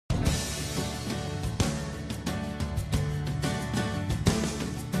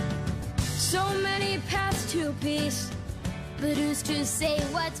so many paths to peace, but who's to say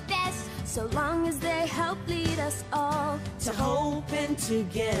what's best? So long as they help lead us all to hope and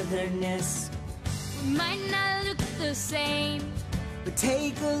togetherness. we might not look the same, but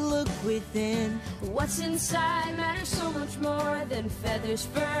take a look within. what's inside matters so much more than feathers,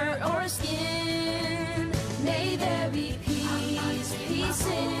 fur, or skin. May there be peace, peace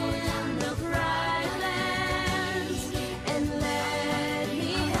in the bright lands, and let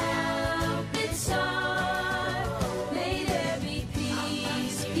me help it start. May there be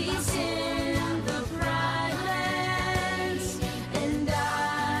peace, peace in the bright lands, and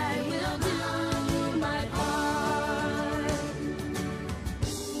I will do my part.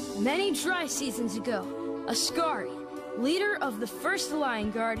 Many dry seasons ago, Ascari, leader of the first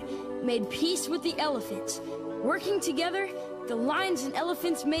Lion Guard, made peace with the elephants. Working together, the lions and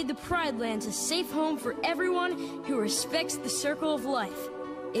elephants made the Pride Lands a safe home for everyone who respects the circle of life.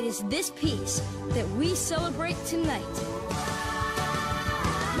 It is this peace that we celebrate tonight.